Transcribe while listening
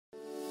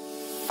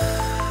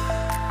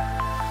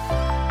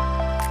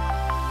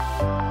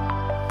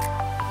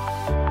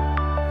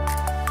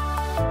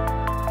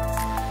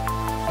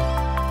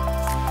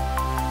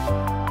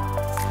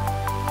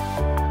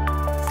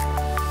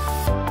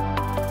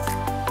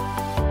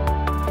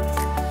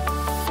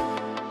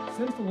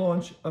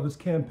launch of its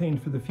Campaign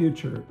for the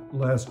Future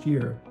last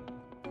year,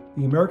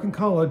 the American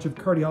College of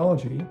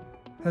Cardiology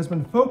has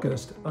been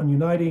focused on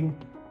uniting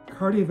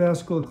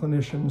cardiovascular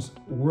clinicians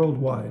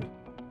worldwide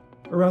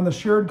around the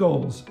shared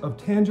goals of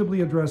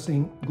tangibly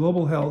addressing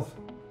global health,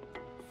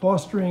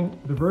 fostering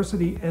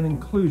diversity and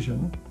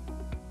inclusion,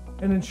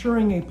 and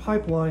ensuring a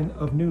pipeline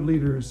of new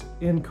leaders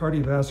in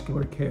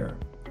cardiovascular care.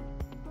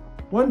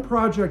 One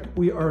project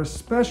we are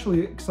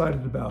especially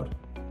excited about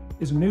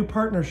is a new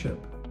partnership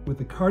with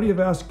the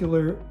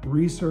Cardiovascular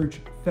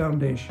Research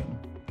Foundation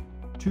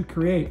to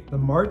create the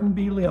Martin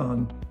B.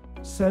 Leon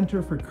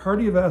Center for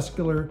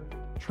Cardiovascular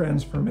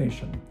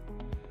Transformation.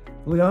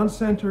 The Leon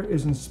Center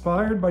is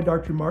inspired by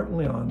Dr. Martin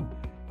Leon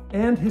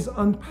and his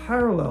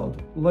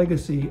unparalleled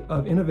legacy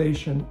of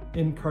innovation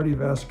in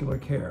cardiovascular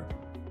care.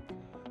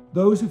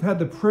 Those who've had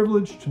the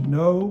privilege to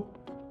know,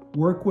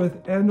 work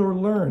with, and/or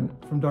learn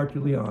from Dr.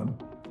 Leon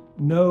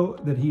know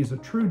that he is a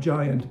true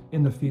giant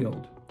in the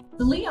field.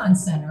 The Leon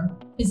Center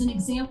is an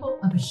example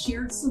of a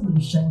shared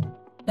solution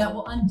that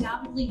will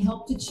undoubtedly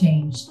help to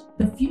change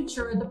the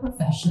future of the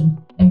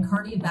profession and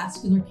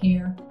cardiovascular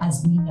care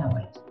as we know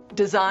it.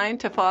 Designed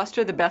to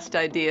foster the best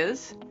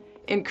ideas,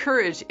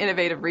 encourage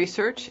innovative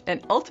research,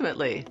 and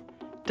ultimately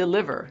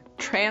deliver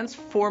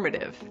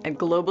transformative and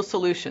global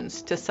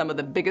solutions to some of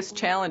the biggest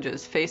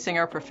challenges facing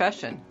our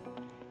profession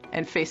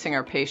and facing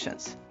our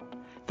patients.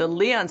 The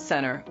Leon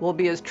Center will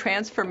be as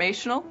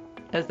transformational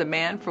as the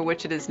man for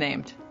which it is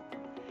named.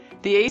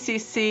 The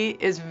ACC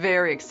is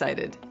very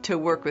excited to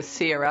work with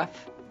CRF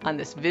on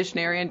this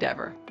visionary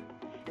endeavor.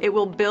 It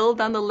will build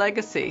on the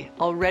legacy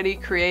already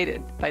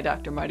created by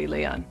Dr. Marty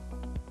Leon.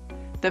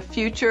 The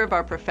future of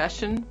our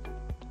profession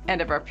and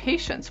of our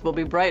patients will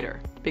be brighter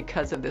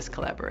because of this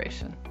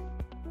collaboration.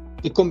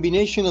 The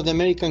combination of the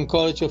American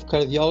College of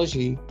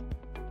Cardiology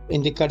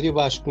and the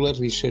Cardiovascular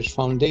Research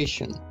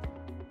Foundation.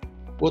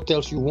 What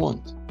else you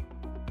want?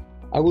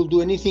 I will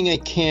do anything I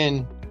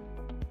can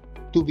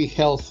to be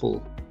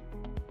helpful.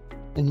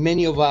 And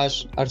many of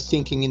us are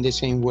thinking in the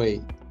same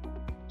way.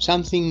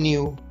 Something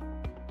new,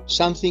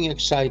 something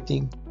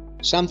exciting,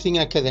 something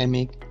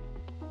academic.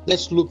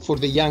 Let's look for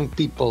the young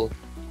people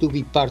to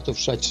be part of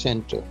such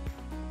center.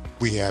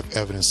 We have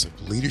evidence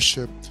of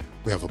leadership,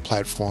 we have a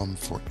platform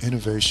for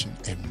innovation,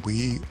 and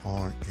we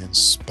are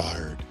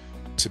inspired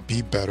to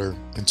be better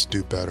and to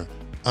do better.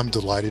 I'm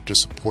delighted to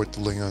support the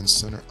Leon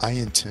Center. I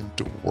intend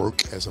to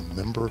work as a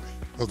member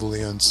of the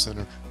Leon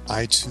Center.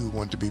 I too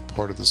want to be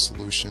part of the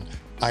solution.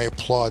 I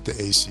applaud the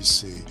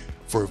ACC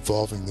for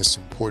evolving this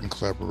important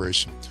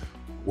collaboration.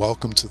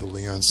 Welcome to the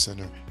Leon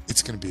Center.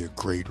 It's going to be a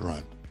great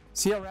run.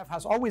 CRF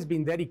has always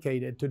been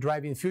dedicated to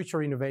driving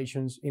future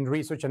innovations in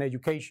research and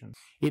education.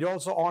 It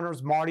also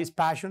honors Marty's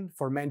passion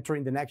for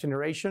mentoring the next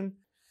generation.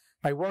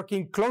 By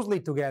working closely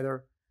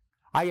together,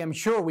 I am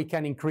sure we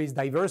can increase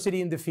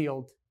diversity in the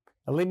field,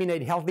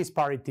 eliminate health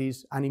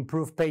disparities, and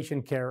improve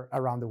patient care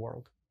around the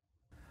world.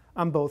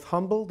 I'm both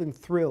humbled and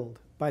thrilled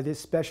by this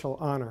special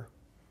honor.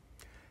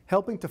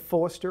 Helping to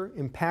foster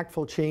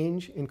impactful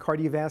change in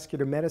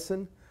cardiovascular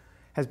medicine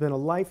has been a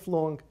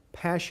lifelong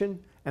passion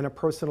and a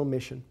personal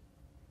mission.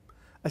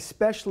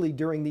 Especially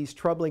during these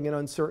troubling and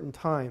uncertain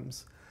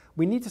times,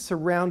 we need to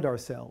surround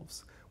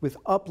ourselves with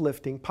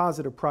uplifting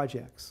positive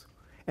projects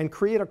and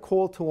create a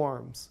call to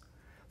arms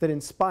that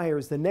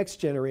inspires the next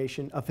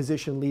generation of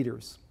physician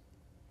leaders.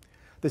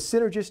 The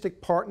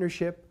synergistic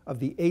partnership of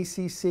the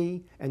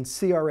ACC and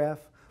CRF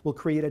will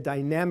create a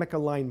dynamic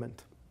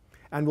alignment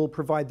and will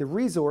provide the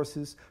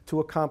resources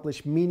to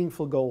accomplish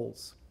meaningful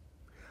goals.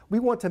 We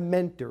want to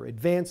mentor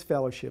advanced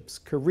fellowships,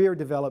 career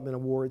development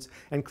awards,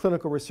 and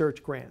clinical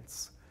research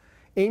grants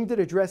aimed at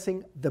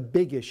addressing the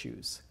big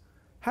issues.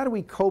 How do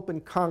we cope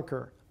and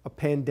conquer a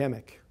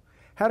pandemic?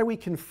 How do we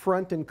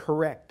confront and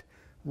correct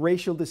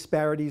racial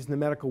disparities in the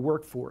medical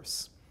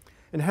workforce?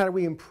 And how do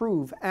we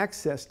improve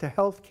access to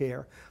health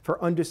care for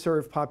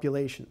underserved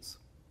populations?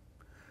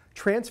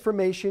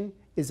 Transformation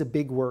is a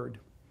big word,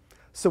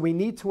 so we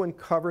need to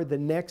uncover the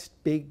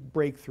next big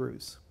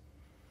breakthroughs.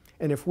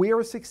 And if we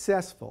are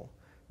successful,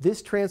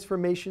 this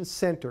Transformation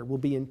Center will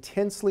be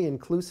intensely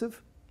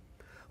inclusive,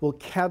 will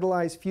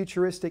catalyze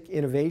futuristic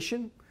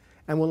innovation,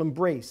 and will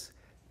embrace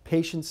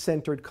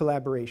patient-centered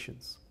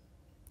collaborations.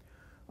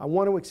 I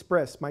want to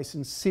express my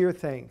sincere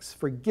thanks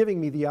for giving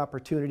me the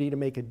opportunity to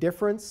make a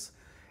difference,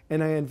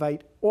 and I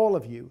invite all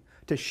of you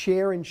to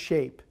share and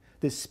shape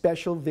this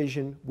special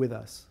vision with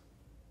us.